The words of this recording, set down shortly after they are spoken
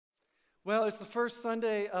Well, it's the first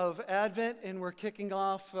Sunday of Advent, and we're kicking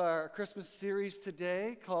off our Christmas series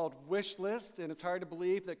today called Wishlist, and it's hard to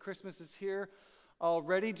believe that Christmas is here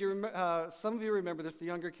already. Some of you remember this, the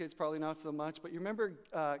younger kids probably not so much, but you remember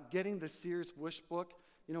getting the Sears wish book,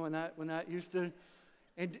 you know, when that used to,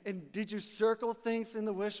 and did you circle things in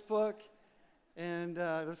the wish book? And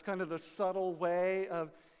it was kind of the subtle way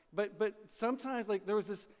of, but sometimes, like, there was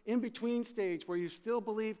this in-between stage where you still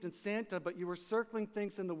believed in Santa, but you were circling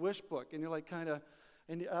things in the wish book, and you're like kind of,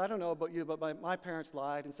 and I don't know about you, but my parents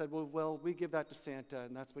lied and said, well, we give that to Santa,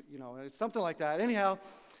 and that's what, it's something like that. Anyhow,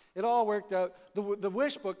 it all worked out. The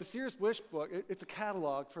wish book, the Sears wish book, it's a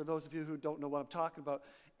catalog for those of you who don't know what I'm talking about,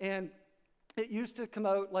 and it used to come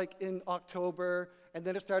out like in October, and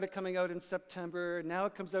then it started coming out in September, and now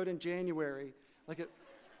it comes out in January,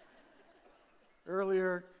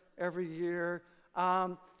 earlier every year.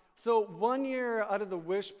 So 1 year out of the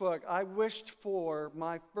wish book, I wished for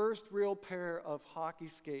my first real pair of hockey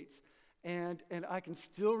skates. And I can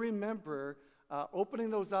still remember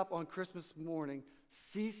opening those up on Christmas morning,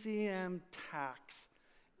 CCM tax.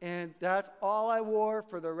 And that's all I wore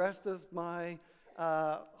for the rest of my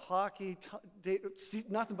hockey day,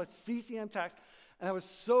 nothing but CCM tax. And I was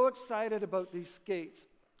so excited about these skates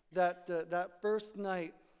that that first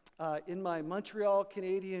night, in my Montreal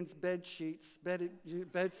Canadiens bed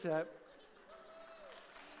set,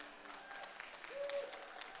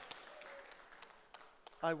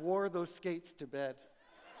 I wore those skates to bed.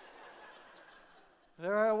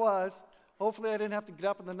 There I was. Hopefully I didn't have to get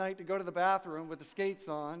up in the night to go to the bathroom with the skates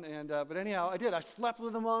on, but anyhow, I did. I slept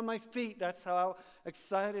with them on my feet. That's how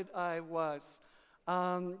excited I was.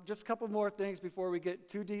 Just a couple more things before we get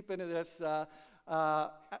too deep into this.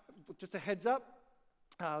 Just a heads up.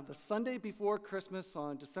 The Sunday before Christmas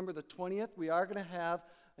on December the 20th, we are going to have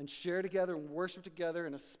and share together and worship together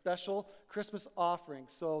in a special Christmas offering.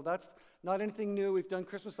 So that's not anything new. We've done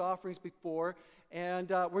Christmas offerings before,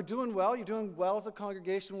 and we're doing well. You're doing well as a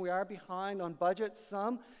congregation. We are behind on budget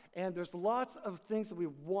some, and there's lots of things that we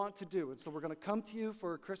want to do. And so we're going to come to you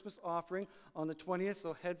for a Christmas offering on the 20th,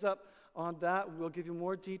 so heads up on that. We'll give you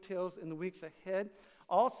more details in the weeks ahead.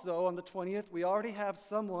 Also, on the 20th, we already have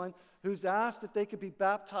someone who's asked if they could be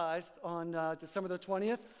baptized on December the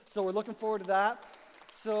 20th. So we're looking forward to that.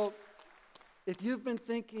 So if you've been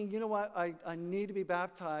thinking, you know what, I need to be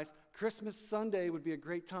baptized, Christmas Sunday would be a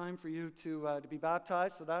great time for you to be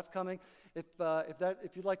baptized. So that's coming. If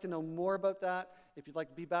you'd like to know more about that, if you'd like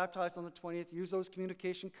to be baptized on the 20th, use those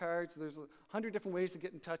communication cards. There's 100 different ways to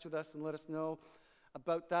get in touch with us and let us know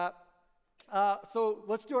about that. So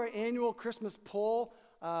let's do our annual Christmas poll.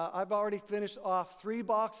 I've already finished off 3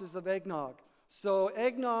 boxes of eggnog. So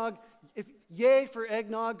eggnog, yay for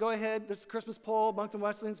eggnog, go ahead. This is Christmas poll, Moncton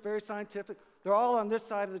Wesleyan, it's very scientific. They're all on this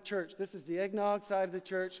side of the church. This is the eggnog side of the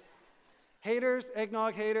church. Haters,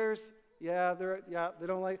 eggnog haters, they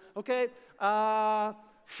don't like, okay.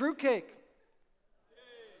 Fruitcake.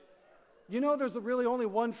 You know there's really only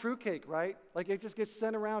one fruitcake, right? Like it just gets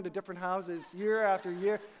sent around to different houses year after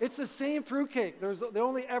year. It's the same fruitcake. They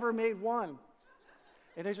only ever made one.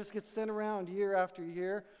 And it just gets sent around year after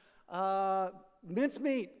year.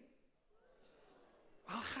 Mincemeat.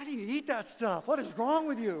 Oh, how do you eat that stuff? What is wrong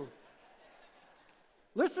with you?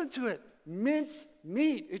 Listen to it. Mince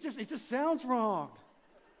meat. It just sounds wrong.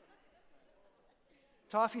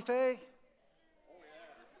 Toffee-fay?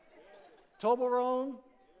 Toblerone?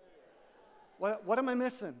 What am I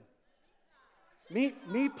missing? Meat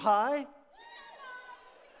pie?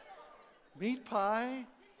 Meat pie?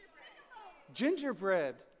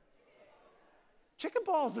 Gingerbread. Chicken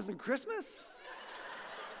balls isn't Christmas.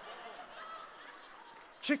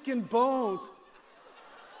 Chicken bones.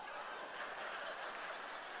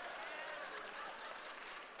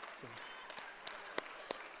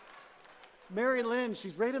 It's Mary Lynn.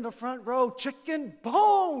 She's right in the front row. Chicken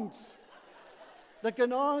bones. The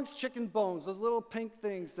Ganong's chicken bones, those little pink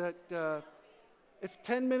things that it's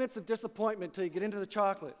 10 minutes of disappointment till you get into the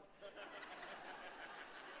chocolate.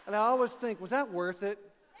 And I always think, was that worth it?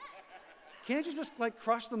 Can't you just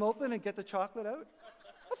crush them open and get the chocolate out?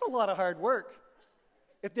 That's a lot of hard work.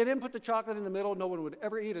 If they didn't put the chocolate in the middle, no one would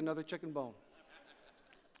ever eat another chicken bone.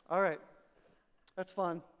 All right, that's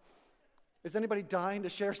fun. Is anybody dying to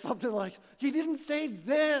share something like, you didn't say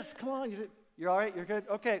this? Come on, you're all right? You're good?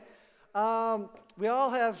 Okay. We all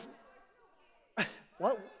have,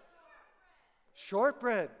 what?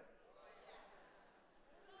 Shortbread.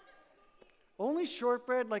 Only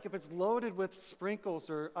shortbread, like if it's loaded with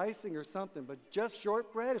sprinkles or icing or something, but just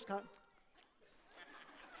shortbread is kind of...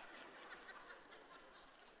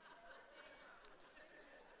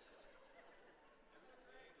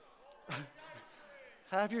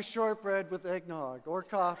 Have your shortbread with eggnog or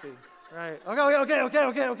coffee. Right.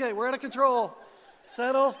 Okay. We're out of control.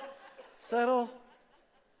 Settle.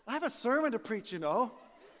 I have a sermon to preach, you know.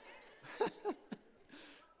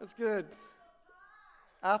 That's good.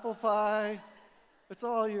 Apple pie. It's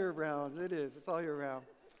all year round. It is. It's all year round.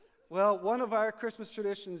 Well, one of our Christmas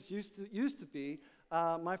traditions used to be,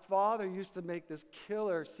 my father used to make this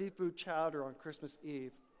killer seafood chowder on Christmas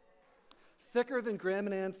Eve. Thicker than Graham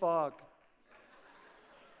and Ann fog.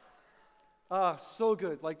 So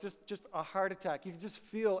good. Like just a heart attack. You could just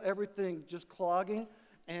feel everything just clogging.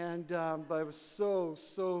 And but it was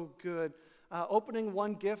so good. Opening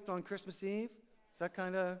one gift on Christmas Eve. Is that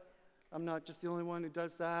kind of? I'm not just the only one who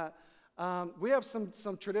does that. We have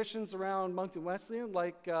some traditions around Moncton Wesleyan,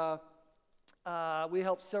 like we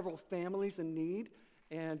help several families in need,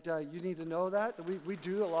 and you need to know that we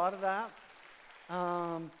do a lot of that.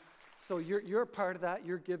 So you're a part of that.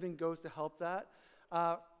 Your giving goes to help that.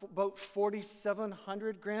 About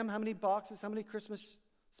 4,700, Graham. How many boxes? How many Christmas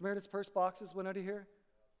Samaritan's Purse boxes went out of here?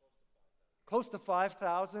 Close to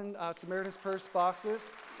 5,000 Samaritan's Purse boxes.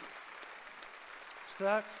 So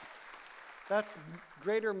that's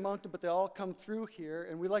Greater Moncton, but they all come through here,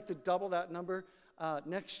 and we like to double that number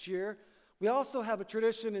next year. We also have a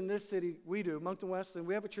tradition in this city, Moncton Wesleyan,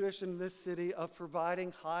 we have a tradition in this city of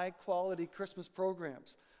providing high-quality Christmas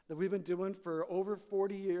programs that we've been doing for over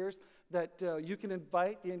 40 years, that you can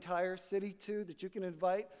invite the entire city to, that you can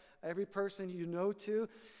invite every person you know to.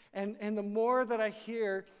 And the more that I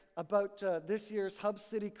hear about this year's Hub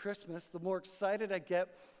City Christmas, the more excited I get.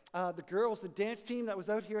 The girls, the dance team that was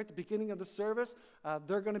out here at the beginning of the service,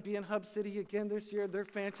 they're going to be in Hub City again this year. They're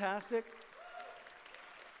fantastic.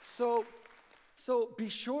 So be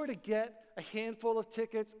sure to get a handful of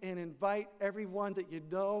tickets and invite everyone that you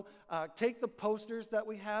know. Take the posters that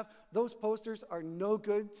we have. Those posters are no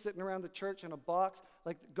good sitting around the church in a box.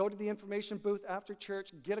 Like, go to the information booth after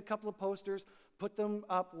church, get a couple of posters, put them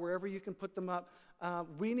up wherever you can put them up.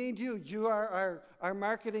 We need you. You are our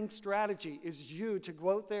marketing strategy is you to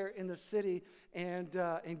go out there in the city and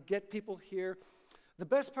get people here. The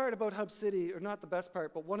best part about Hub City, or not the best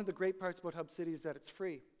part, but one of the great parts about Hub City is that it's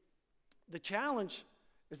free. The challenge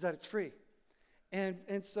is that it's free.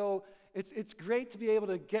 And so it's great to be able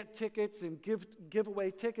to get tickets and give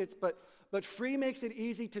away tickets, but free makes it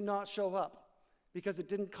easy to not show up. Because it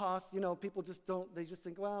didn't cost, people they just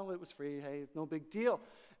think, well, it was free, hey, it's no big deal.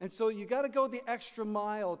 And so you got to go the extra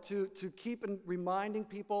mile to keep reminding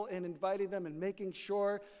people and inviting them and making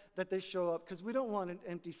sure that they show up, because we don't want an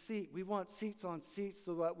empty seat. We want seats on seats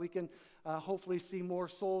so that we can hopefully see more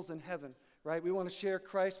souls in heaven, right? We want to share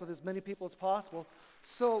Christ with as many people as possible.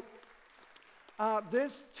 So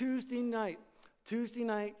this Tuesday night,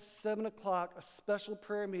 7 o'clock, a special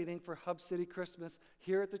prayer meeting for Hub City Christmas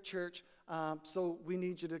here at the church. So we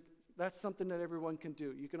need you to, that's something that everyone can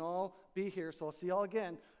do. You can all be here, so I'll see y'all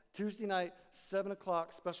again Tuesday night, 7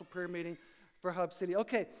 o'clock, special prayer meeting for Hub City.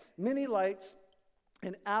 Okay, mini lights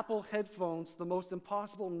and Apple headphones, the most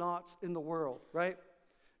impossible knots in the world, right?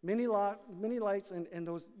 Mini lights and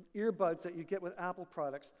those earbuds that you get with Apple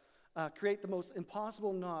products create the most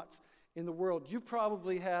impossible knots in the world. You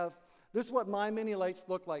probably have, this is what my mini lights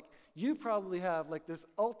look like. You probably have like this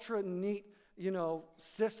ultra neat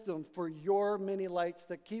system for your mini lights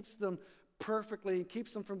that keeps them perfectly and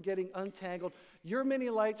keeps them from getting untangled. Your mini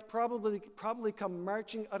lights probably come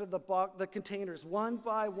marching out of the containers one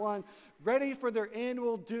by one, ready for their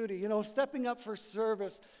annual duty, stepping up for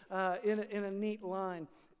service in a neat line.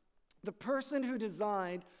 The person who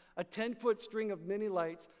designed a 10-foot string of mini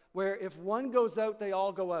lights where if one goes out, they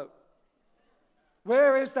all go out.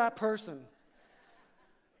 Where is that person?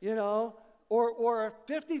 Or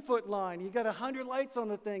a 50-foot line. You got 100 lights on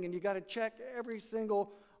the thing, and you got to check every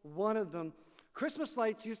single one of them. Christmas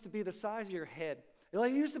lights used to be the size of your head.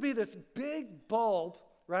 It used to be this big bulb,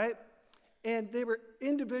 right? And they were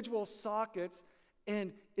individual sockets,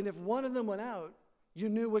 and if one of them went out, you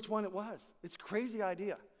knew which one it was. It's a crazy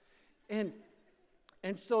idea. And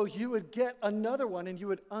so you would get another one, and you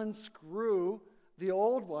would unscrew the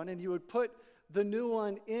old one, and you would put the new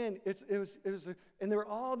one in. And there were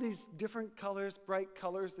all these different colors, bright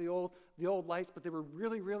colors, the old lights, but they were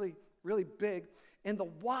really, really, really big. And the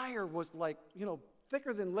wire was like,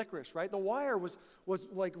 thicker than licorice, right? The wire was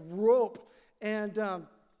like rope. And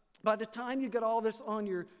by the time you got all this on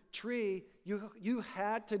your tree, you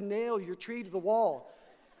had to nail your tree to the wall.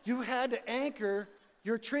 You had to anchor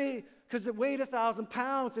your tree because it weighed 1,000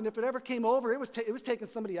 pounds, and if it ever came over, it was taking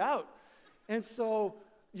somebody out. And so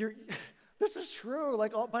this is true.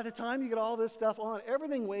 By the time you get all this stuff on,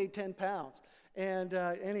 everything weighed 10 pounds. And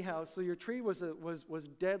anyhow, so your tree was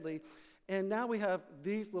deadly. And now we have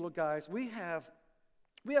these little guys. We have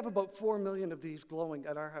about 4 million of these glowing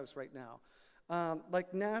at our house right now.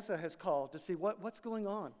 Like NASA has called to see what's going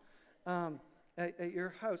on at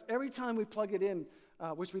your house. Every time we plug it in,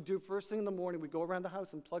 which we do first thing in the morning, we go around the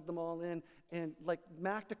house and plug them all in, and like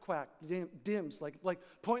Mac to quack dims, like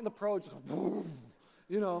pointing the probes,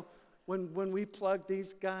 you know, when we plug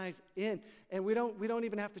these guys in, and we don't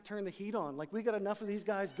even have to turn the heat on. Like, we got enough of these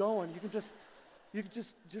guys going. You can just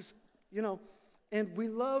you know. And we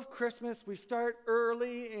love Christmas. We start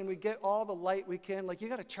early and we get all the light we can. Like, you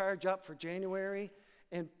got to charge up for January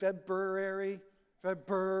and February.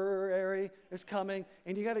 February is coming,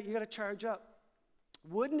 and you got to charge up.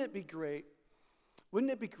 Wouldn't it be great?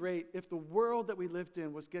 Wouldn't it be great if the world that we lived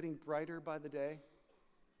in was getting brighter by the day?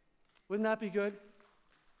 Wouldn't that be good?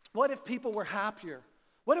 What if people were happier?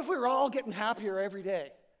 What if we were all getting happier every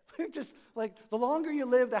day? Just like, the longer you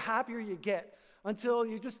live, the happier you get, until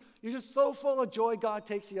you're just so full of joy, God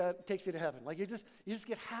takes you to heaven. Like, you just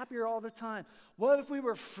get happier all the time. What if we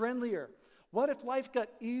were friendlier? What if life got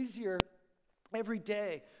easier every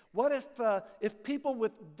day? What if people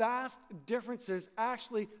with vast differences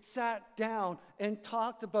actually sat down and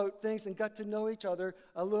talked about things and got to know each other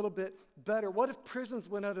a little bit better? What if prisons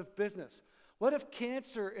went out of business? What if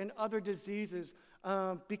cancer and other diseases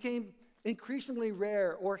became increasingly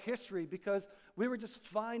rare, or history, because we were just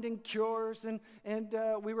finding cures and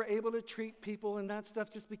we were able to treat people, and that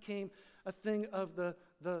stuff just became a thing of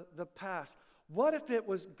the past? What if it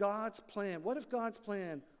was God's plan? What if God's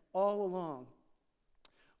plan all along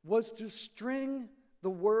was to string the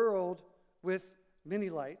world with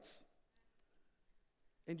mini lights,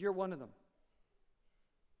 and you're one of them?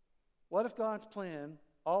 What if God's plan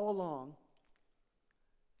all along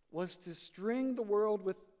was to string the world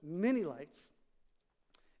with mini lights,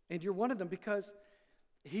 and you're one of them? Because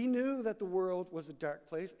he knew that the world was a dark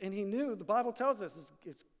place, and he knew, the Bible tells us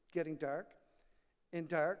it's getting dark and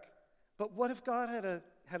dark. But what if God had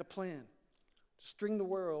a plan to string the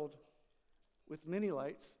world with mini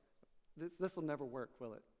lights? This will never work,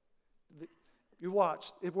 will it? You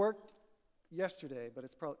watched. It worked yesterday, but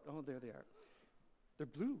it's probably, oh, there they are. They're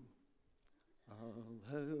blue. I'll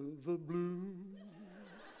have a blue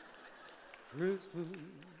Christmas.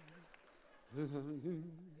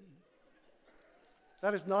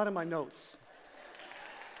 That is not in my notes.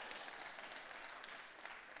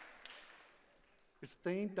 Is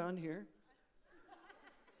Thane done here?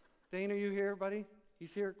 Thane, are you here, buddy?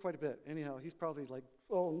 He's here quite a bit. Anyhow, he's probably like,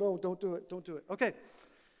 oh, no, don't do it. Okay.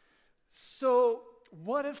 So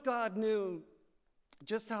what if God knew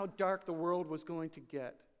just how dark the world was going to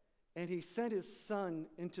get, and he sent his son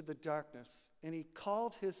into the darkness, and he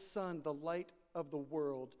called his son the light of the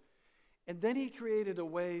world, and then he created a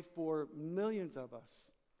way for millions of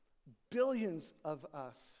us, billions of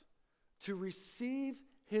us, to receive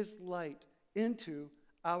his light into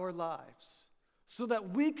our lives, so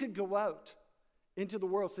that we could go out into the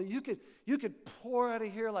world. So you could pour out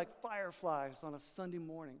of here like fireflies on a Sunday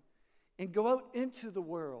morning and go out into the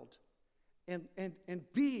world and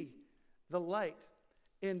be the light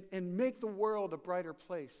and make the world a brighter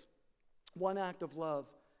place, one act of love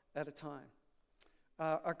at a time.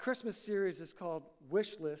 Our Christmas series is called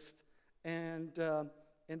Wishlist, and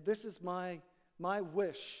this is my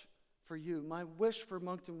wish for you, my wish for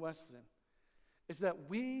Moncton Wesleyan, is that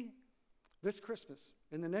we, this Christmas,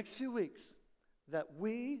 in the next few weeks, that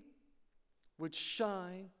we would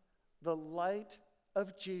shine the light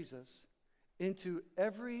of Jesus into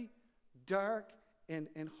every dark and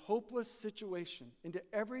hopeless situation, into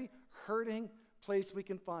every hurting place we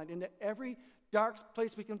can find, into every dark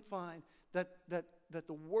place we can find, that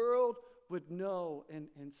the world would know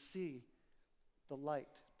and see the light,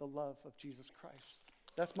 the love of Jesus Christ.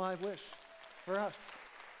 That's my wish for us.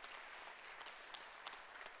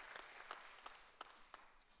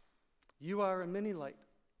 You are a mini light.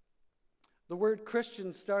 The word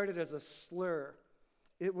Christian started as a slur.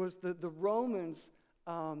 It was the Romans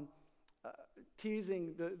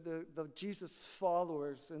teasing the Jesus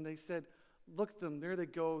followers, and they said, look at them, there they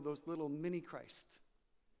go, those little mini Christ.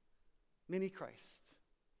 Mini Christ.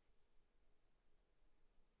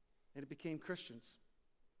 And it became Christians.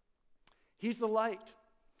 He's the light.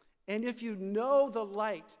 And if you know the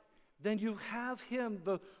light, then you have him,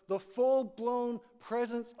 the full-blown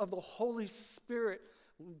presence of the Holy Spirit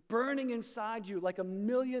burning inside you like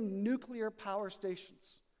 1,000,000 nuclear power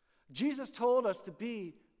stations. Jesus told us to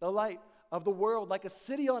be the light of the world, like a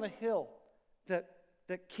city on a hill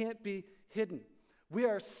that can't be hidden. We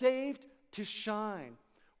are saved to shine.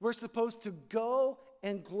 We're supposed to go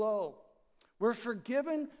and glow. We're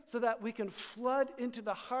forgiven so that we can flood into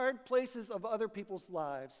the hard places of other people's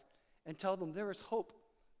lives and tell them there is hope.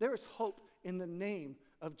 There is hope in the name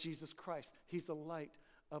of Jesus Christ. He's the light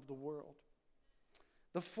of the world.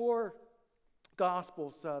 The four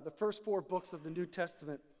Gospels, the first four books of the New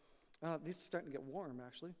Testament, these are starting to get warm,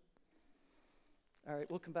 actually. All right,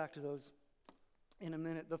 we'll come back to those in a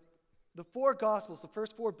minute. The four Gospels, the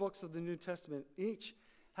first four books of the New Testament, each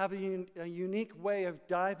have a unique way of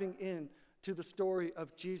diving in to the story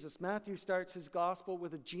of Jesus. Matthew starts his Gospel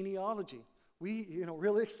with a genealogy.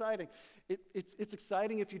 Really exciting. It's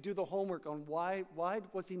exciting if you do the homework on why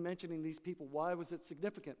was he mentioning these people? Why was it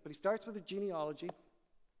significant? But he starts with a genealogy,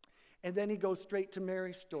 and then he goes straight to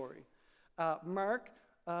Mary's story. Mark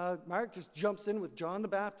just jumps in with John the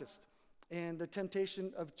Baptist and the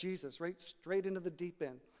temptation of Jesus, right straight into the deep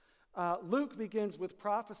end. Luke begins with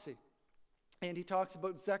prophecy, and he talks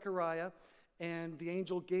about Zechariah and the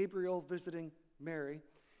angel Gabriel visiting Mary.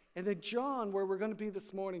 And then John, where we're going to be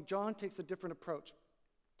this morning, John takes a different approach.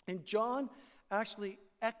 And John actually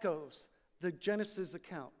echoes the Genesis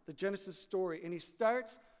account, the Genesis story. And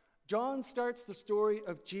John starts the story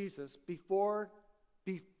of Jesus before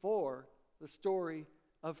the story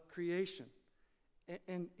of creation.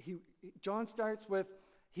 And John starts with,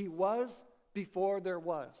 he was before there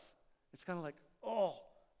was. It's kind of like,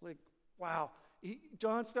 wow.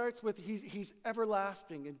 John starts with, he's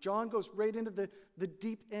everlasting. And John goes right into the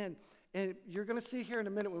deep end. And you're going to see here in a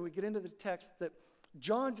minute when we get into the text that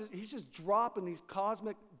John, he's just dropping these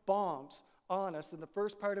cosmic bombs on us in the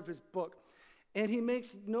first part of his book. And he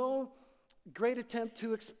makes no great attempt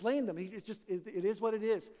to explain them. It is what it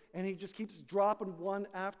is. And he just keeps dropping one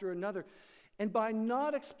after another. And by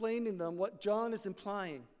not explaining them, what John is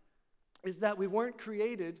implying is that we weren't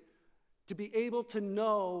created to be able to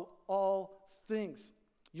know all things.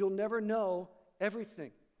 You'll never know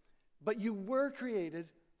everything. But you were created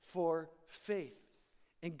for faith.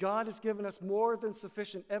 And God has given us more than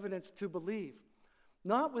sufficient evidence to believe.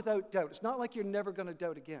 Not without doubt. It's not like you're never going to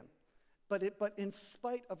doubt again. But in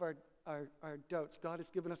spite of our doubts, God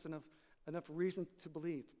has given us enough reason to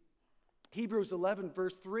believe. Hebrews 11,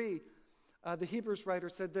 verse 3, the Hebrews writer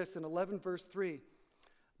said this in 11, verse 3.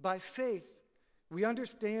 By faith, we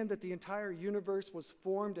understand that the entire universe was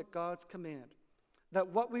formed at God's command, that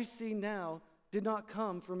what we see now did not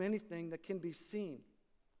come from anything that can be seen.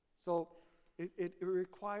 So it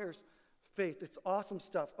requires faith. It's awesome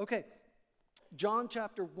stuff. Okay, John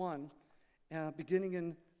chapter 1, beginning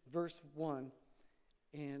in verse 1,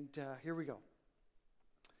 and here we go.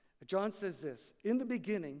 John says this, in the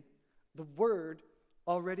beginning, the Word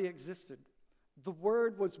already existed. The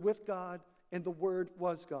Word was with God, and the Word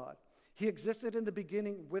was God. He existed in the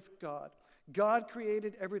beginning with God. God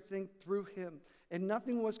created everything through him, and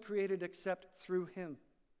nothing was created except through him.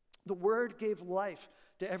 The Word gave life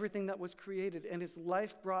to everything that was created, and his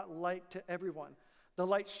life brought light to everyone. The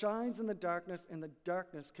light shines in the darkness, and the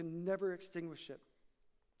darkness can never extinguish it.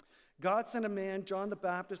 God sent a man, John the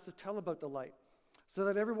Baptist, to tell about the light, so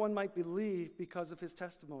that everyone might believe because of his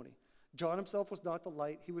testimony. John himself was not the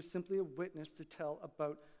light. He was simply a witness to tell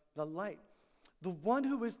about the light. The one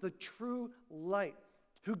who is the true light,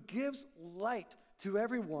 who gives light to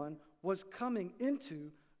everyone, was coming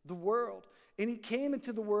into the world. And he came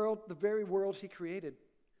into the world, the very world he created.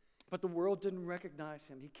 But the world didn't recognize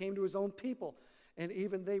him. He came to his own people, and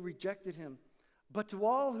even they rejected him. But to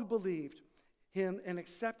all who believed him and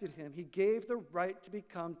accepted him, he gave the right to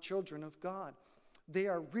become children of God. They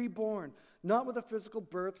are reborn, not with a physical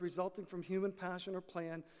birth resulting from human passion or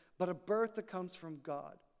plan, but a birth that comes from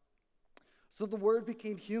God. So the Word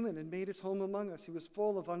became human and made his home among us. He was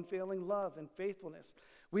full of unfailing love and faithfulness.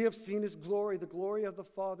 We have seen his glory, the glory of the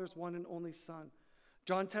Father's one and only Son.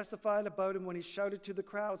 John testified about him when he shouted to the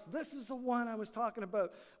crowds, "This is the one I was talking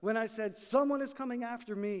about when I said, 'Someone is coming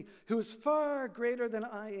after me who is far greater than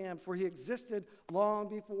I am, for he existed long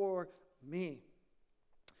before me.'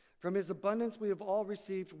 From his abundance we have all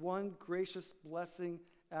received one gracious blessing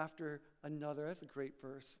after another." That's a great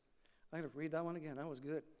verse. I'm going to read that one again. That was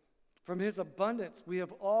good. From his abundance we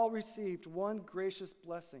have all received one gracious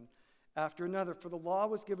blessing after another. For the law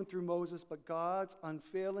was given through Moses, but God's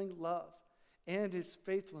unfailing love and his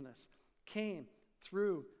faithfulness came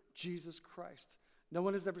through Jesus Christ. No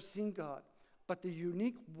one has ever seen God, but the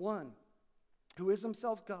unique one who is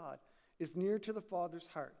himself God is near to the Father's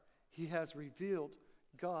heart. He has revealed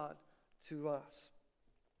God to us.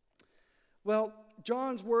 Well,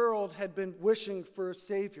 John's world had been wishing for a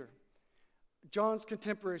Savior. John's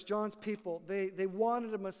contemporaries, John's people, they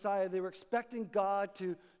wanted a Messiah. They were expecting God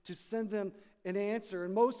to send them an answer.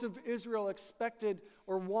 And most of Israel expected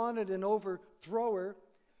or wanted an overthrower,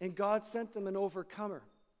 and God sent them an overcomer.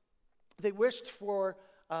 They wished for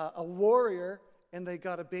a warrior and they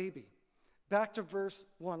got a baby. Back to verse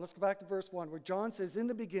 1. Let's go back to verse 1, where John says, in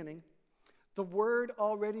the beginning, the Word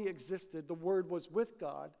already existed. The Word was with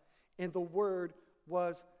God, and the Word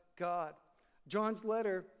was God. John's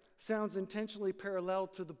letter sounds intentionally parallel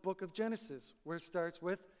to the book of Genesis, where it starts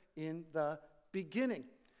with, in the beginning.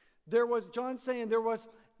 John's saying there was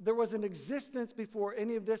an existence before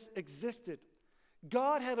any of this existed.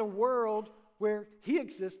 God had a world where he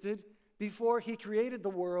existed before he created the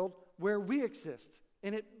world where we exist.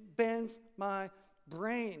 And it bends my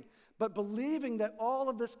brain. But believing that all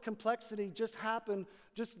of this complexity just happened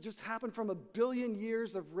from a billion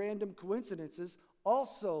years of random coincidences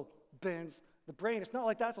also bends the brain. It's not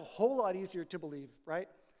like that's a whole lot easier to believe, right?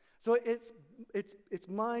 So it's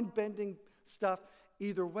mind-bending stuff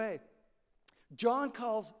either way. John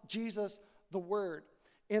calls Jesus the Word.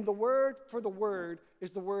 And the word for the Word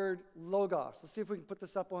is the word logos. Let's see if we can put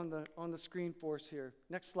this up on the screen for us here.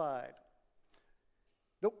 Next slide.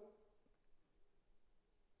 Nope.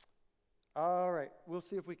 All right, we'll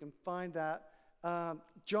see if we can find that.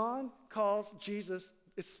 John calls Jesus,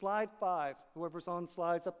 it's slide 5, whoever's on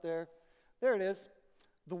slides up there. There it is.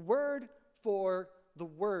 The word for the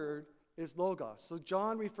Word is logos. So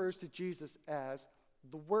John refers to Jesus as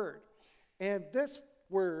the Word. And this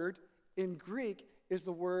word in Greek is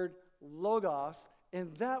the word logos,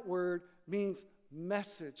 and that word means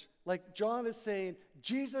message. Like John is saying,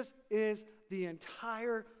 Jesus is the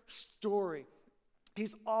entire story.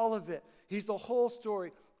 He's all of it. He's the whole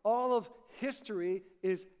story. All of history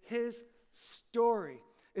is his story.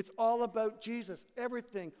 It's all about Jesus.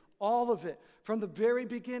 Everything, all of it. From the very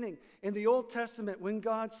beginning, in the Old Testament, when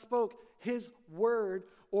God spoke his word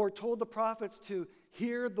or told the prophets to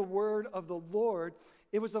hear the word of the Lord,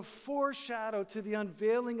 it was a foreshadow to the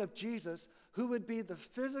unveiling of Jesus, who would be the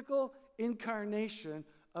physical incarnation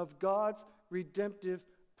of God's redemptive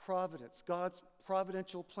providence, God's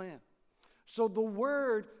providential plan. So the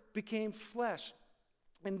Word became flesh.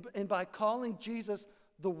 And by calling Jesus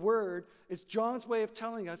the Word, is John's way of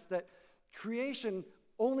telling us that creation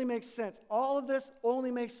only makes sense. All of this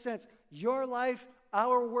only makes sense. Your life,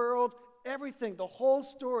 our world, everything, the whole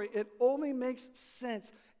story, it only makes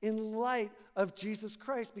sense in light of Jesus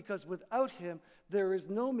Christ, because without him, there is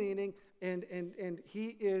no meaning, and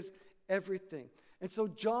he is everything. And so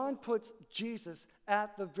John puts Jesus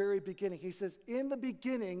at the very beginning. He says, in the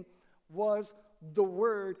beginning was the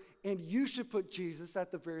Word, and you should put Jesus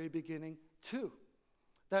at the very beginning too.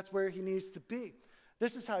 That's where he needs to be.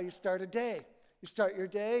 This is how you start a day. You start your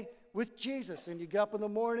day with Jesus, and you get up in the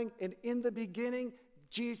morning, and in the beginning,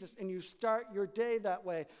 Jesus, and you start your day that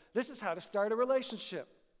way. This is how to start a relationship.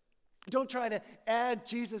 Don't try to add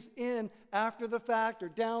Jesus in after the fact or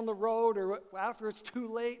down the road or after it's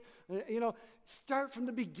too late. Start from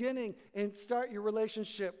the beginning and start your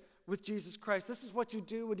relationship with Jesus Christ. This is what you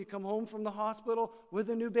do when you come home from the hospital with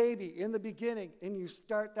a new baby in the beginning, and you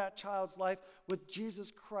start that child's life with Jesus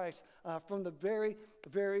Christ from the very,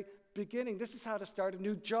 very beginning. This is how to start a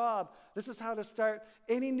new job. This is how to start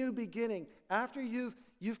any new beginning. After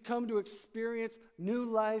you've come to experience new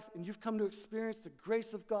life, and you've come to experience the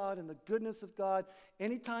grace of God and the goodness of God,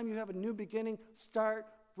 anytime you have a new beginning, start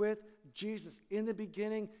with Jesus. In the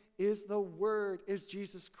beginning is the Word, is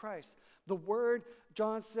Jesus Christ. The Word,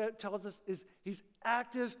 John tells us, is he's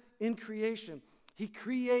active in creation. He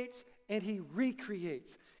creates and he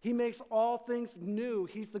recreates. He makes all things new.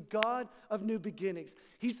 He's the God of new beginnings.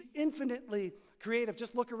 He's infinitely creative.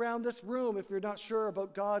 Just look around this room if you're not sure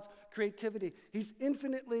about God's creativity. He's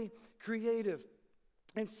infinitely creative.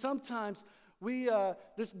 And sometimes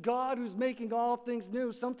this God who's making all things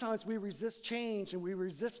new, sometimes we resist change and we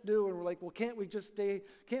resist new, and we're like, well, can't we just stay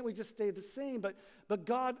the same? But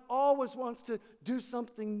God always wants to do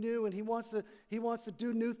something new, and he wants to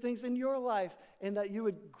do new things in your life, and that you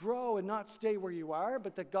would grow and not stay where you are,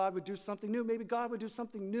 but that God would do something new. Maybe God would do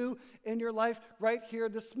something new in your life right here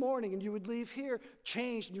this morning, and you would leave here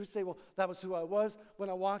changed, and you would say, well, that was who I was when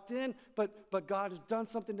I walked in, but God has done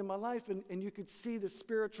something to my life, and you could see the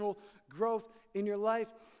spiritual growth in your life.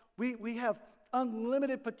 We have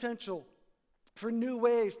unlimited potential for new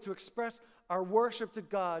ways to express our worship to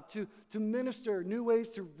God, to minister, new ways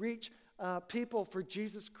to reach people for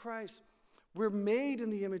Jesus Christ. We're made in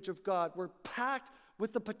the image of God. We're packed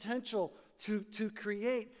with the potential to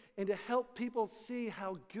create and to help people see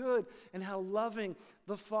how good and how loving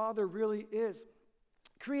the Father really is.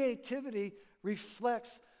 Creativity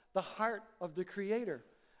reflects the heart of the Creator.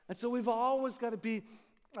 And so we've always got to be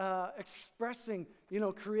expressing,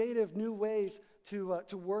 creative new ways to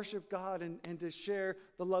worship God and to share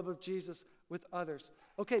the love of Jesus with others.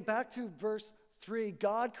 Okay, back to verse 3.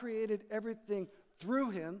 God created everything through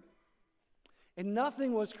him, and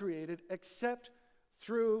nothing was created except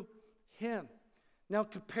through him. Now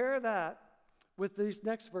compare that with these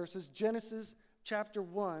next verses, Genesis chapter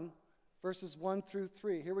 1, verses 1 through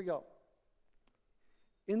 3. Here we go.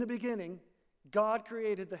 In the beginning, God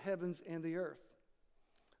created the heavens and the earth.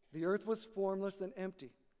 The earth was formless and empty.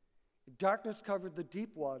 Darkness covered the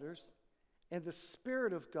deep waters, and the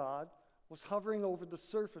Spirit of God was hovering over the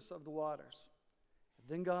surface of the waters.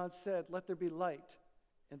 Then God said, "Let there be light,"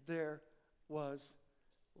 and there was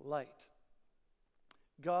light.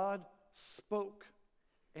 God spoke,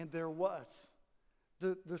 and there was.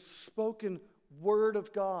 The spoken word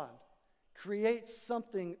of God creates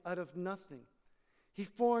something out of nothing. He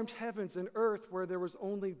formed heavens and earth where there was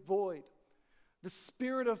only void. The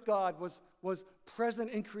Spirit of God was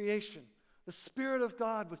present in creation. The Spirit of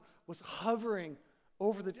God was hovering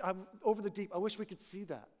over the deep. I wish we could see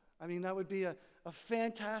that. I mean, that would be a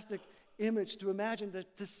fantastic image to imagine,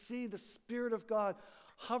 to see the Spirit of God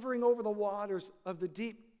hovering over the waters of the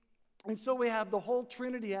deep. And so we have the whole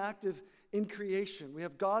Trinity active in creation. We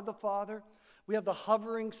have God the Father, we have the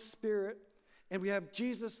hovering Spirit, and we have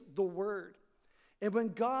Jesus the Word. And when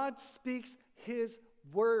God speaks his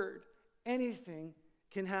word, anything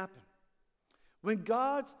can happen. When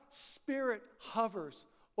God's Spirit hovers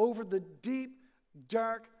over the deep,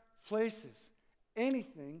 dark places,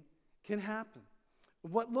 anything can happen.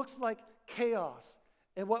 What looks like chaos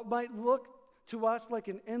and what might look to us like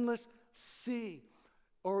an endless sea,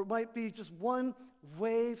 or it might be just one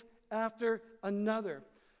wave after another,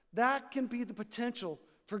 that can be the potential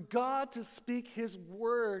for God to speak his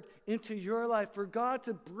word into your life, for God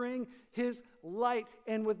to bring his light.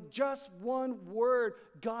 And with just one word,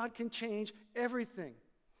 God can change everything.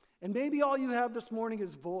 And maybe all you have this morning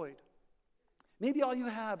is void. Maybe all you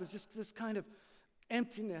have is just this kind of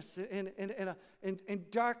emptiness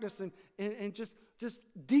and darkness and just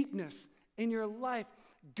deepness in your life.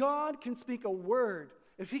 God can speak a word.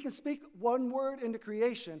 If he can speak one word into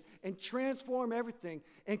creation and transform everything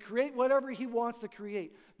and create whatever he wants to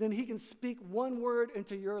create, then he can speak one word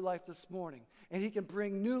into your life this morning. And he can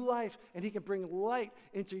bring new life and he can bring light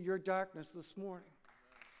into your darkness this morning.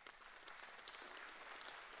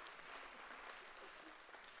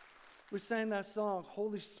 We sang that song,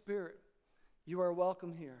 "Holy Spirit, you are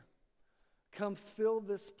welcome here. Come fill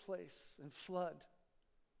this place and flood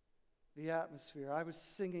the atmosphere." I was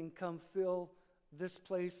singing, "Come fill this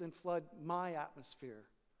place and flood my atmosphere,"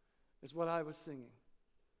 is what I was singing.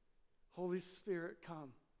 Holy Spirit,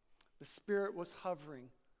 come. The Spirit was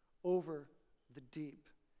hovering over the deep.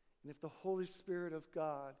 And if the Holy Spirit of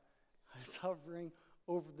God is hovering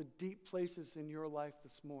over the deep places in your life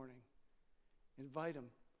this morning, invite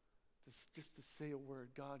him just to say a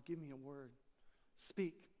word. "God, give me a word.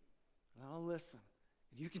 Speak, and I'll listen."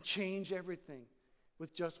 And you can change everything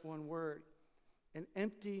with just one word. An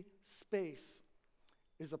empty space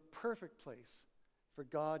is a perfect place for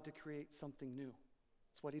God to create something new.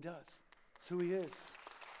 It's what he does. It's who he is.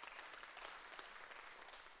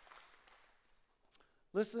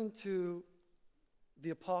 Listen to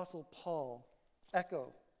the Apostle Paul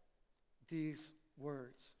echo these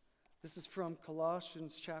words. This is from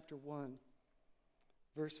Colossians chapter 1,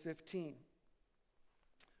 verse 15.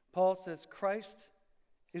 Paul says, "Christ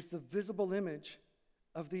is the visible image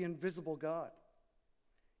of the invisible God.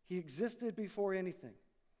 He existed before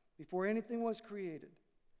anything was created,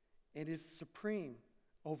 and is supreme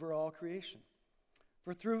over all creation.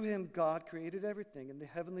 For through him God created everything in the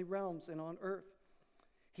heavenly realms and on earth.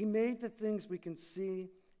 He made the things we can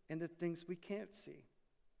see and the things we can't see,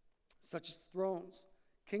 such as thrones,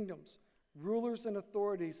 kingdoms, rulers, and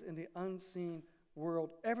authorities in the unseen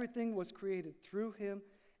world. Everything was created through him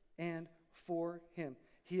and for him.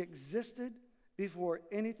 He existed before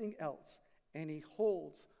anything else, and he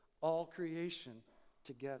holds all creation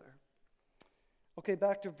together." Okay,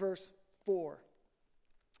 back to verse 4.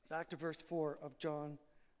 Back to verse 4 of John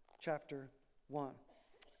chapter 1.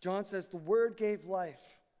 John says, "The Word gave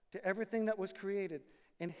life to everything that was created,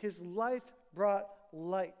 and his life brought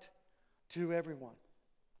light to everyone."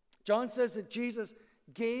 John says that Jesus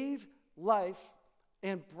gave life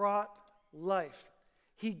and brought life.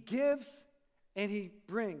 He gives and he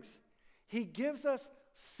brings. He gives us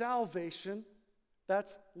salvation,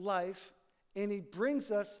 that's life, and he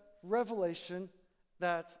brings us revelation,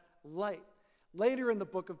 that's light. Later in the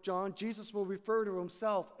book of John, Jesus will refer to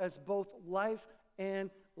himself as both life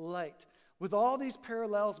and light. With all these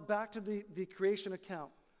parallels back to the creation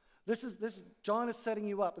account, this is John is setting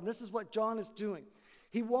you up, and this is what John is doing.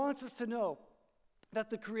 He wants us to know that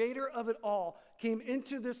the creator of it all came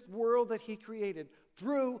into this world that he created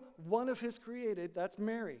through one of his created, that's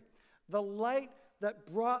Mary. The light that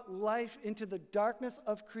brought life into the darkness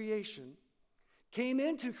of creation came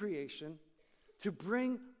into creation to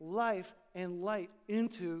bring life and light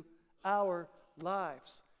into our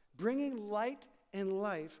lives. Bringing light and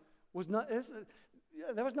life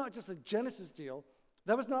that was not just a Genesis deal.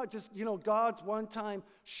 That was not just, God's one-time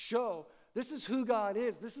show. This is who God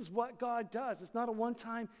is. This is what God does. It's not a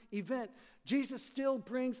one-time event. Jesus still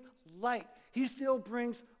brings light. He still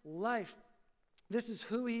brings life. This is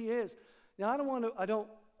who he is. Now,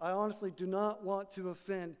 I honestly do not want to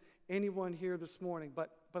offend anyone here this morning, but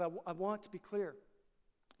I want to be clear.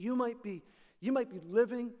 You might be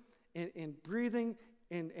living and breathing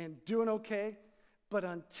and doing okay, but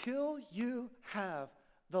until you have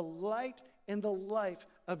the light and the life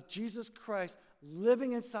of Jesus Christ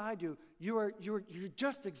living inside you, you're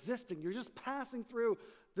just existing. You're just passing through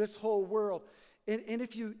this whole world. And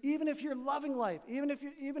even if you're loving life, even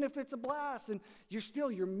if it's a blast, and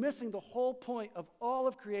you're missing the whole point of all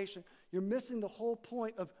of creation. You're missing the whole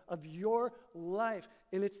point of your life,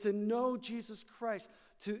 and it's to know Jesus Christ.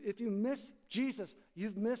 If you miss Jesus,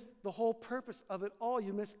 you've missed the whole purpose of it all.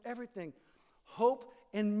 You miss everything. Hope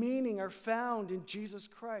and meaning are found in Jesus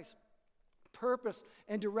Christ. Purpose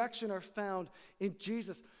and direction are found in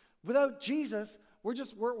Jesus. Without Jesus,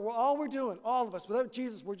 all we're doing, all of us, without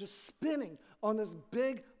Jesus, we're just spinning on this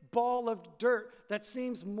big ball of dirt that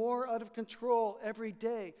seems more out of control every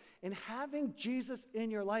day. And having Jesus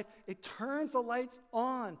in your life, it turns the lights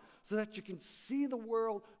on so that you can see the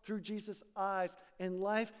world through Jesus' eyes. And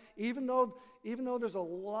life, even though there's a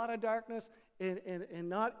lot of darkness and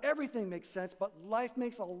not everything makes sense, but life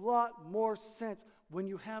makes a lot more sense when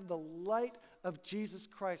you have the light of Jesus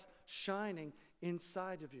Christ shining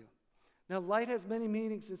inside of you. Now, light has many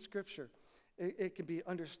meanings in Scripture. It can be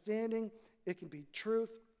understanding, it can be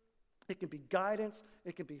truth, it can be guidance,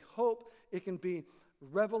 it can be hope, it can be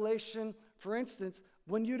revelation. For instance,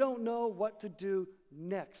 when you don't know what to do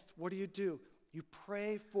next, what do? You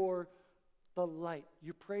pray for the light.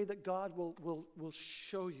 You pray that God will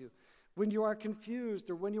show you. When you are confused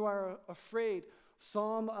or when you are afraid,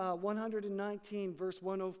 Psalm 119, verse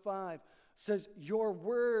 105 says, "Your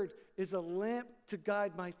word is a lamp to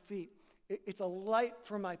guide my feet. It's a light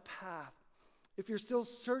for my path." If you're still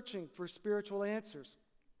searching for spiritual answers,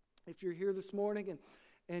 if you're here this morning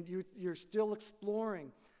and you're still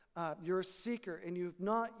exploring, you're a seeker and you've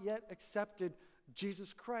not yet accepted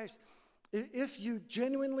Jesus Christ, if you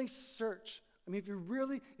genuinely search, if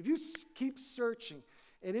you keep searching,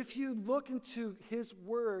 and if you look into his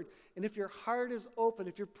word, and if your heart is open,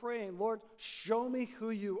 if you're praying, "Lord, show me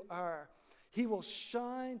who you are," he will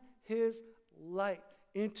shine his light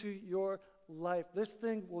into your life. This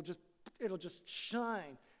thing it'll just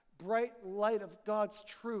shine bright light of God's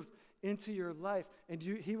truth into your life, and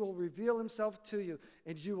he will reveal himself to you,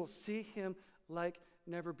 and you will see him like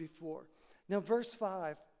never before. Now, verse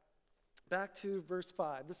 5, back to verse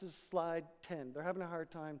 5. This is slide 10. They're having a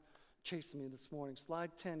hard time chasing me this morning.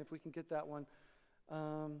 Slide 10, if we can get that one.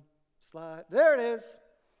 There it is.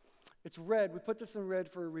 It's red. We put this in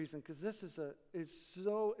red for a reason, because this is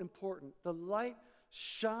so important. The light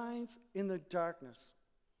shines in the darkness,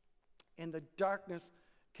 and the darkness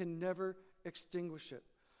can never extinguish it.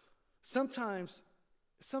 Sometimes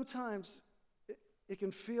it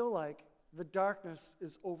can feel like the darkness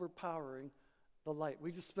is overpowering the light.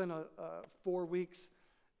 We just spent 4 weeks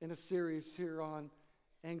in a series here on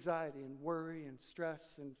anxiety and worry and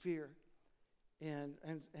stress and fear. And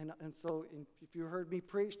so if you heard me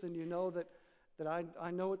preach, then you know that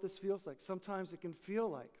I know what this feels like. Sometimes it can feel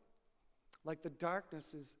like the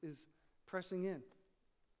darkness is pressing in,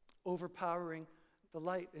 overpowering the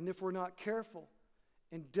light. And if we're not careful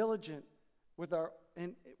and diligent with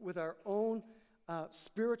our own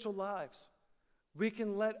spiritual lives, we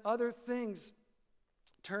can let other things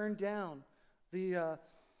turn down the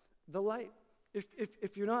light.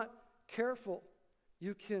 If you're not careful,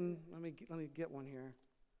 you can, let me get one here.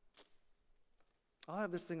 I'll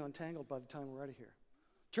have this thing untangled by the time we're out of here.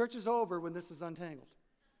 Church is over when this is untangled.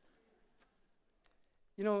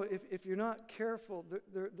 If you're not careful,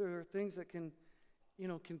 there are things that can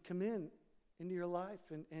come into your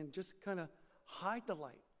life and just kind of hide the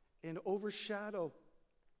light and overshadow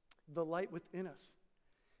the light within us.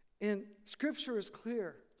 And Scripture is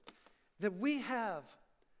clear that we have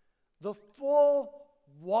the full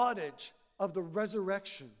wattage of the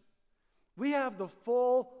resurrection. We have the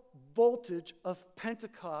full voltage of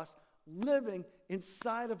Pentecost living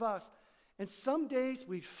inside of us. And some days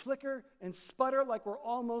we flicker and sputter like we're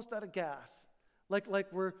almost out of gas. Like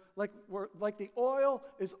the oil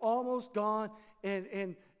is almost gone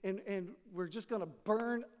and we're just going to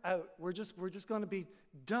burn out. We're just going to be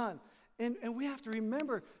done. And we have to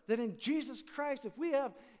remember that in Jesus Christ, if we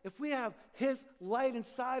have his light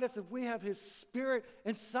inside us, if we have his Spirit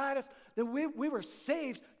inside us, then we were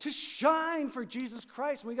saved to shine for Jesus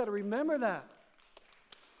Christ. And we got to remember that.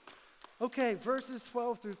 Okay, verses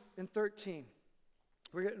 12 through and 13.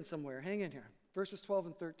 We're getting somewhere. Hang in here. Verses 12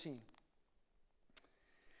 and 13.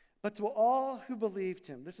 But to all who believed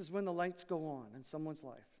him, this is when the lights go on in someone's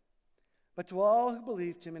life. But to all who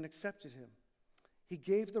believed him and accepted him, he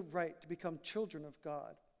gave the right to become children of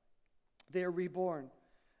God. They are reborn,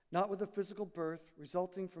 not with a physical birth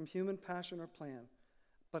resulting from human passion or plan,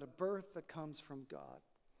 but a birth that comes from God.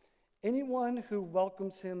 Anyone who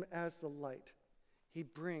welcomes him as the light, he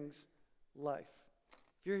brings life.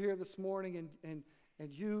 If you're here this morning and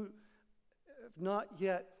you have not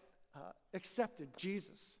yet accepted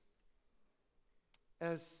Jesus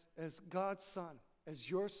as God's Son, as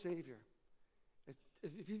your Savior,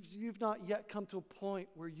 if you've not yet come to a point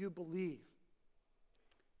where you believe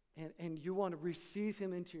and you want to receive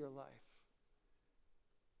him into your life,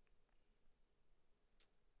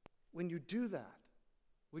 when you do that,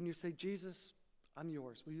 when you say, Jesus, I'm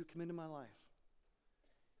yours, will you come into my life?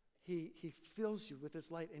 He fills you with his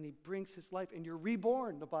light, and he brings his life, and you're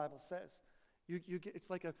reborn, the Bible says. You get, it's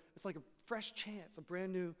like a fresh chance, a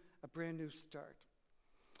brand new start.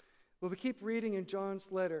 Well, we keep reading in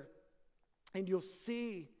John's letter, and you'll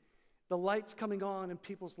see the lights coming on in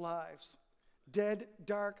people's lives. Dead,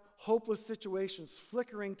 dark, hopeless situations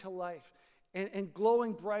flickering to life and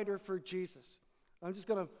glowing brighter for Jesus. We're just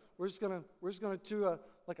gonna do a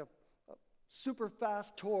super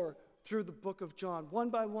fast tour through the book of John. One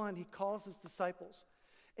by one, he calls his disciples,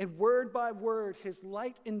 and word by word, his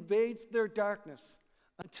light invades their darkness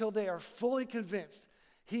until they are fully convinced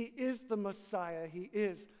he is the Messiah, he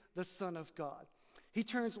is the Son of God. He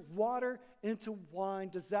turns water into wine,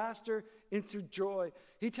 disaster into joy.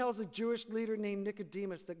 He tells a Jewish leader named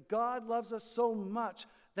Nicodemus that God loves us so much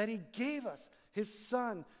that he gave us his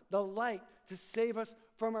Son, the light, to save us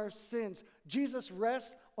from our sins. Jesus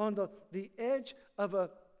rests on the edge of a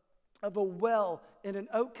well in an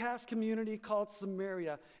outcast community called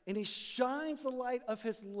Samaria, and he shines the light of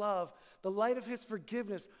his love, the light of his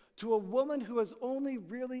forgiveness, to a woman who has only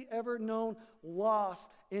really ever known loss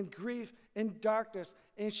and grief and darkness,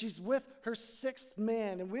 and she's with her sixth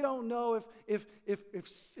man, and we don't know if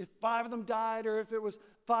five of them died or if it was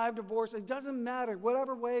 5 divorces. It doesn't matter.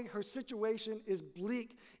 Whatever way, her situation is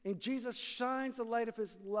bleak, and Jesus shines the light of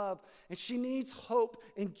his love, and she needs hope,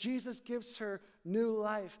 and Jesus gives her new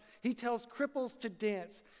life. He tells cripples to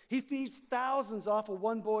dance. He feeds thousands off of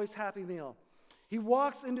one boy's Happy Meal. He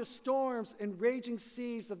walks into storms and raging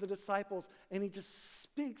seas of the disciples, and he just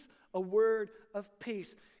speaks a word of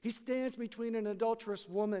peace. He stands between an adulterous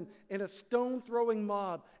woman and a stone-throwing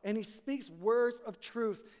mob, and he speaks words of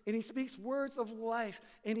truth, and he speaks words of life,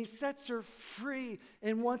 and he sets her free,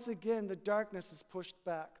 and once again, the darkness is pushed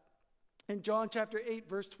back. In John chapter 8,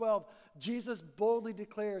 verse 12, Jesus boldly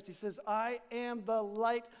declares, he says, I am the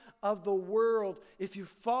light of the world. If you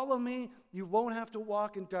follow me, you won't have to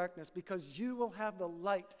walk in darkness because you will have the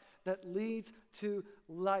light that leads to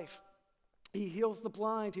life. He heals the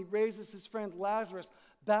blind. He raises his friend Lazarus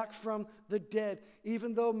back from the dead.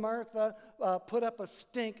 Even though Martha put up a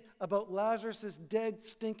stink about Lazarus' dead,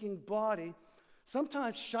 stinking body,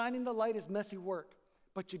 sometimes shining the light is messy work,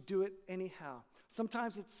 but you do it anyhow.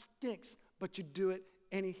 Sometimes it stinks, but you do it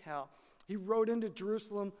anyhow. He rode into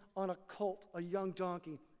Jerusalem on a colt, a young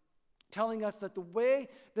donkey, telling us that the way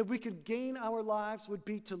that we could gain our lives would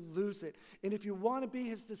be to lose it. And if you want to be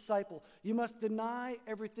his disciple, you must deny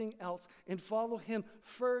everything else and follow him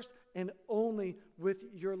first and only with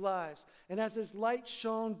your lives. And as his light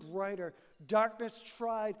shone brighter, darkness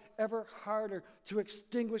tried ever harder to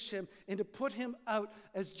extinguish him and to put him out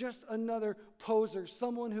as just another poser,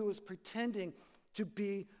 someone who was pretending to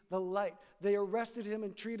be the light. They arrested him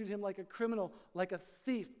and treated him like a criminal, like a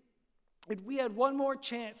thief. And we had one more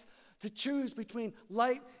chance to choose between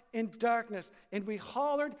light and darkness. And we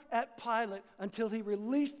hollered at Pilate until he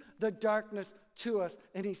released the darkness to us,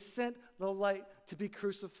 and he sent the light to be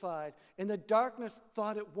crucified. And the darkness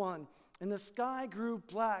thought it won. And the sky grew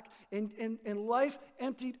black, and life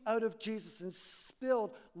emptied out of Jesus and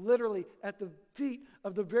spilled literally at the feet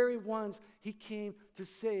of the very ones he came to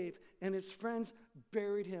save. And his friends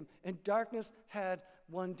buried him. And darkness had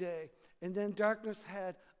one day. And then darkness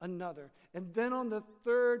had another. And then on the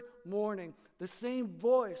third morning, the same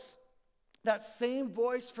voice, that same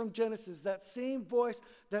voice from Genesis, that same voice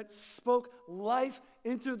that spoke life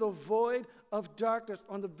into the void of darkness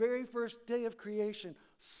on the very first day of creation,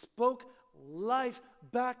 spoke life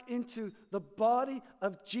back into the body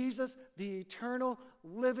of Jesus, the eternal,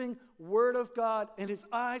 living Word of God, and his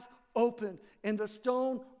eyes opened, and the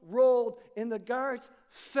stone rolled, and the guards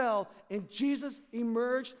fell, and Jesus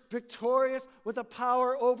emerged victorious with the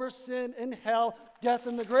power over sin and hell, death,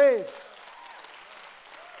 and the grave.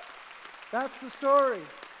 That's the story.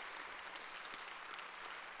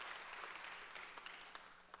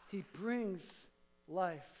 He brings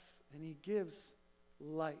life, and he gives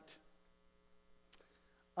light.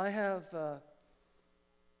 I have,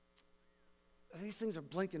 these things are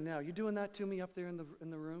blinking now. You doing that to me up there in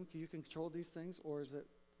the room? Can you control these things, or is it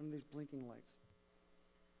one of these blinking lights?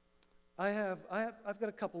 I've got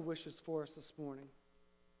a couple wishes for us this morning.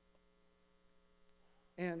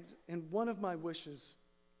 And one of my wishes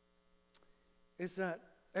is that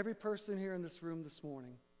every person here in this room this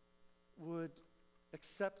morning would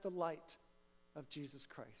accept the light of Jesus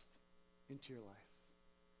Christ into your life.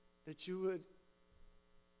 That you would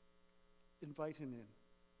invite him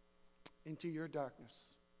into your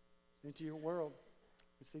darkness, into your world,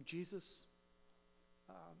 and say, Jesus,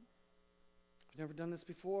 I've never done this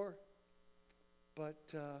before,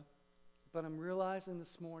 but I'm realizing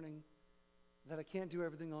this morning that I can't do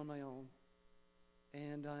everything on my own,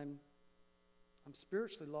 and I'm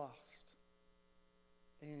spiritually lost,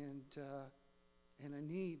 and I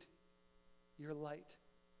need your light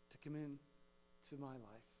to come in to my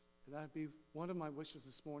life. And that would be one of my wishes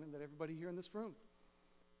this morning, that everybody here in this room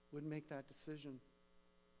would make that decision.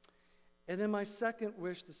 And then my second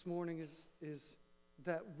wish this morning is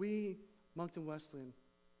that we, Moncton Wesleyan,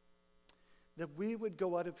 that we would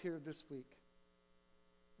go out of here this week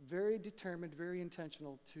very determined, very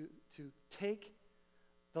intentional to take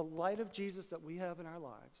the light of Jesus that we have in our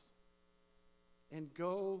lives and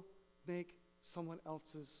go make someone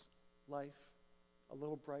else's life a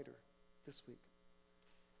little brighter this week.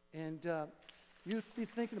 And you'd be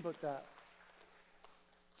thinking about that.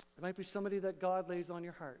 It might be somebody that God lays on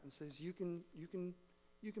your heart and says, you can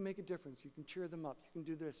make a difference. You can cheer them up. You can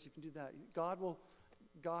do this. You can do that. God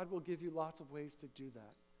will give you lots of ways to do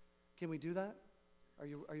that. Can we do that?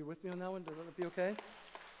 Are you with me on that one? Will that be okay?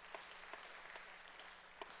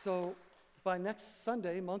 So by next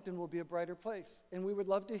Sunday, Moncton will be a brighter place. And we would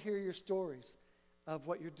love to hear your stories of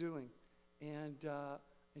what you're doing. And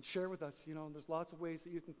share with us. You know, there's lots of ways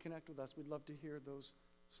that you can connect with us. We'd love to hear those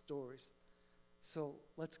stories. So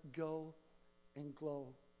let's go and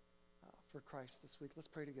glow for Christ this week. Let's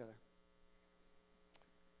pray together.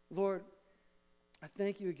 Lord, I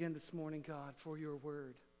thank you again this morning, God, for your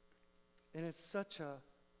word. And it's such a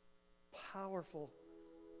powerful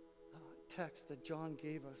text that John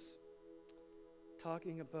gave us,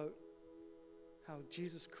 talking about how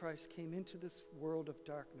Jesus Christ came into this world of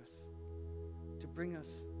darkness to bring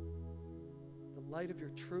us the light of your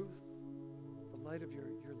truth, the light of your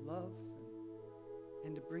love,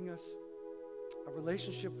 and to bring us a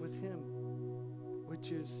relationship with him,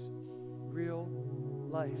 which is real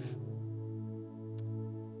life.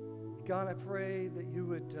 God, I pray that you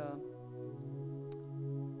would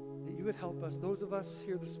help us, those of us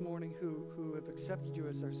here this morning who have accepted you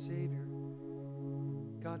as our Savior.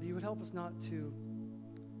 God, that you would help us not to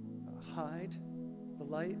hide the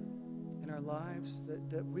light in our lives,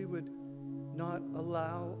 that we would not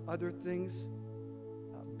allow other things,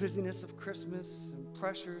 busyness of Christmas and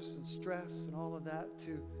pressures and stress and all of that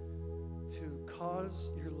to cause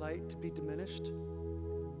your light to be diminished,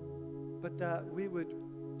 but that we would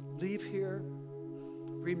leave here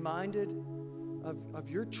reminded of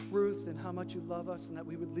your truth and how much you love us, and that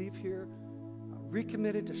we would leave here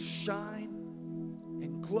recommitted to shine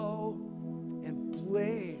and glow and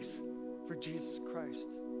blaze for Jesus Christ,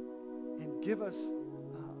 and give us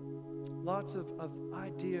lots of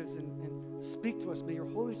ideas and speak to us. May your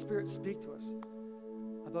Holy Spirit speak to us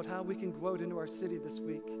about how we can go out into our city this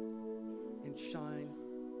week and shine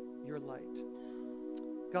your light.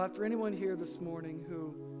 God, for anyone here this morning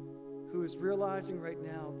who is realizing right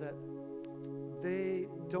now that they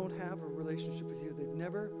don't have a relationship with you, they've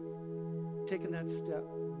never taken that step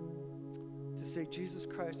to say, Jesus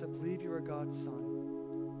Christ, I believe you are God's Son,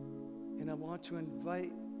 and I want to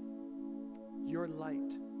invite your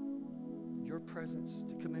light, your presence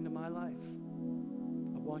to come into my life.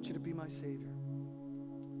 I want you to be my Savior.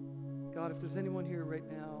 God, if there's anyone here right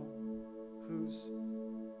now who's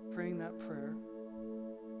praying that prayer,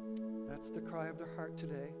 that's the cry of their heart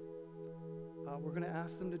today. We're going to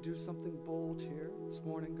ask them to do something bold here this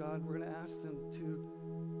morning, God. We're going to ask them to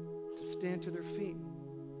stand to their feet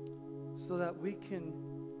so that we can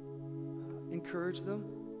encourage them,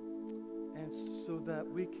 and so that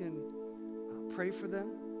we can pray for them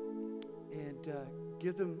and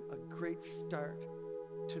give them a great start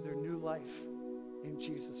to their new life in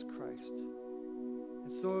Jesus Christ.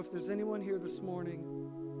 And so if there's anyone here this morning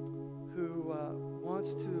who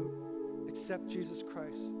wants to accept Jesus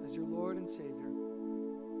Christ as your Lord and Savior,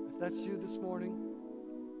 if that's you this morning,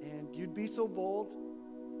 and you'd be so bold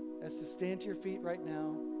as to stand to your feet right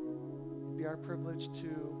now, it'd be our privilege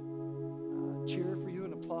to cheer for you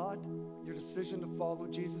and applaud your decision to follow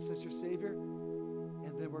Jesus as your Savior,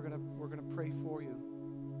 and then we're gonna pray for you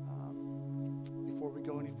before we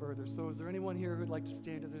go any further. So is there anyone here who'd like to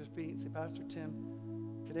stand to their feet and say, Pastor Tim,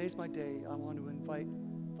 today's my day. I want to invite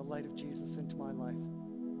the light of Jesus into my life.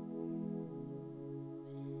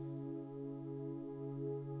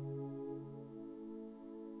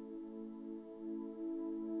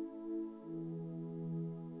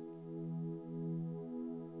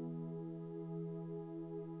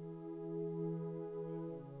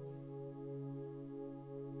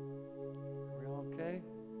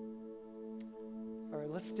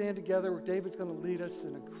 Let's stand together. David's going to lead us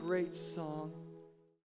in a great song.